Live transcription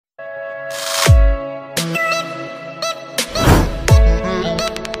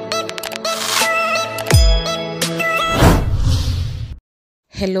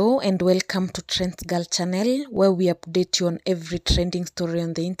Hello and welcome to Trends Girl channel, where we update you on every trending story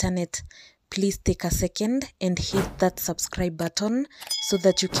on the internet. Please take a second and hit that subscribe button so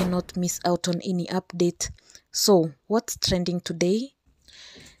that you cannot miss out on any update. So, what's trending today?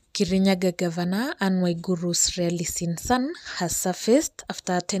 Kirinyaga Governor Anne Waiguru's rarely seen son has surfaced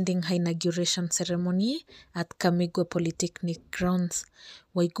after attending her inauguration ceremony at Kamigwe Polytechnic grounds.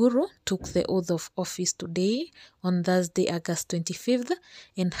 Waiguru took the oath of office today on Thursday, August 25th,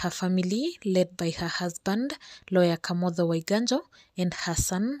 and her family, led by her husband, lawyer Kamotho Waiganjo, and her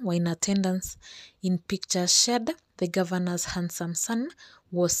son were in attendance. In pictures shared, the governor's handsome son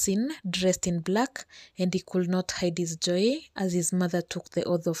was seen dressed in black, and he could not hide his joy as his mother took the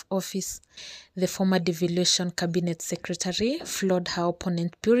oath of office. The former devolution cabinet secretary floored her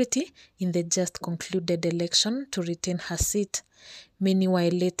opponent Purity in the just concluded election to retain her seat. Many were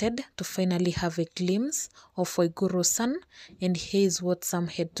elated to finally have a glimpse of Waiguru's son, and here's what some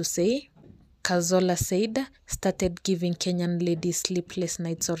had to say. Kazola said, started giving Kenyan ladies sleepless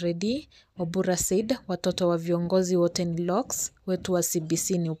nights already. Obura said, watoto wa viongozi wote ni locks, wetu wa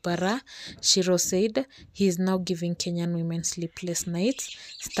CBC ni upara. Shiro said, he is now giving Kenyan women sleepless nights.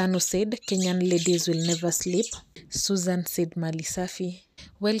 Stanu said, Kenyan ladies will never sleep. Susan said, mali safi.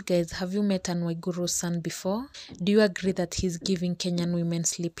 Well guys, have you met Anne Waiguru's son before? Do you agree that he's giving Kenyan women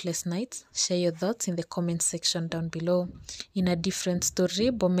sleepless nights? Share your thoughts in the comment section down below. In a different story,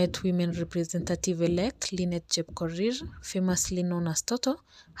 Bomet women representative-elect Lynette Chepkorir, famously known as Toto,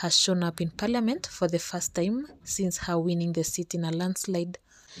 has shown up in parliament for the first time since her winning the seat in a landslide.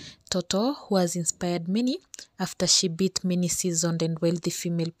 Toto, who has inspired many after she beat many seasoned and wealthy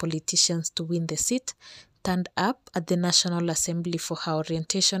female politicians to win the seat, turned up at the National Assembly for her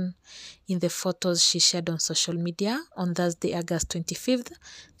orientation. In the photos she shared on social media on Thursday, August 25th,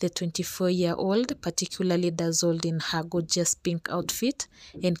 the 24-year-old particularly dazzled in her gorgeous pink outfit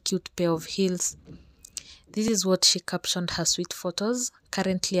and cute pair of heels. This is what she captioned her sweet photos,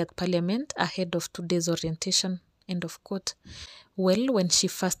 currently at Parliament ahead of today's orientation. End of quote. Well, when she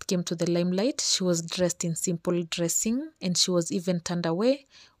first came to the limelight, she was dressed in simple dressing, and she was even turned away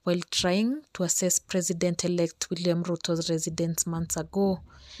while trying to assess President-elect William Ruto's residence months ago.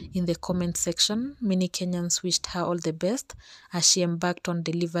 In the comment section, many Kenyans wished her all the best as she embarked on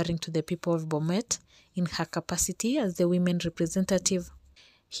delivering to the people of Bomet in her capacity as the women representative.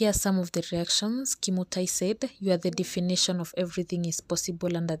 Here are some of the reactions. Kimutai said, you are the definition of everything is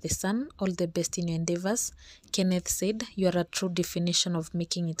possible under the sun. All the best in your endeavors. Kenneth said, you are a true definition of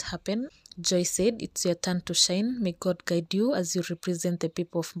making it happen. Joy said, it's your turn to shine. May God guide you as you represent the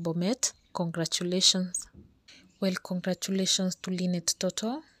people of Bomet. Congratulations. Well, congratulations to Lynette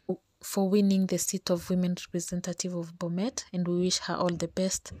Toto for winning the seat of women representative of Bomet, and we wish her all the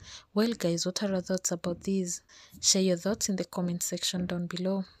best. Well guys, what are your thoughts about these? Share your thoughts in the comment section down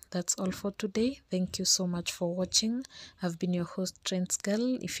below. That's all for today. Thank you so much for watching. I've been your host, Trends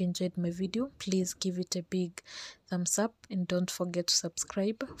Girl. If you enjoyed my video, please give it a big thumbs up and don't forget to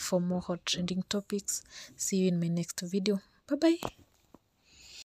subscribe for more hot trending topics. See you in my next video. Bye bye.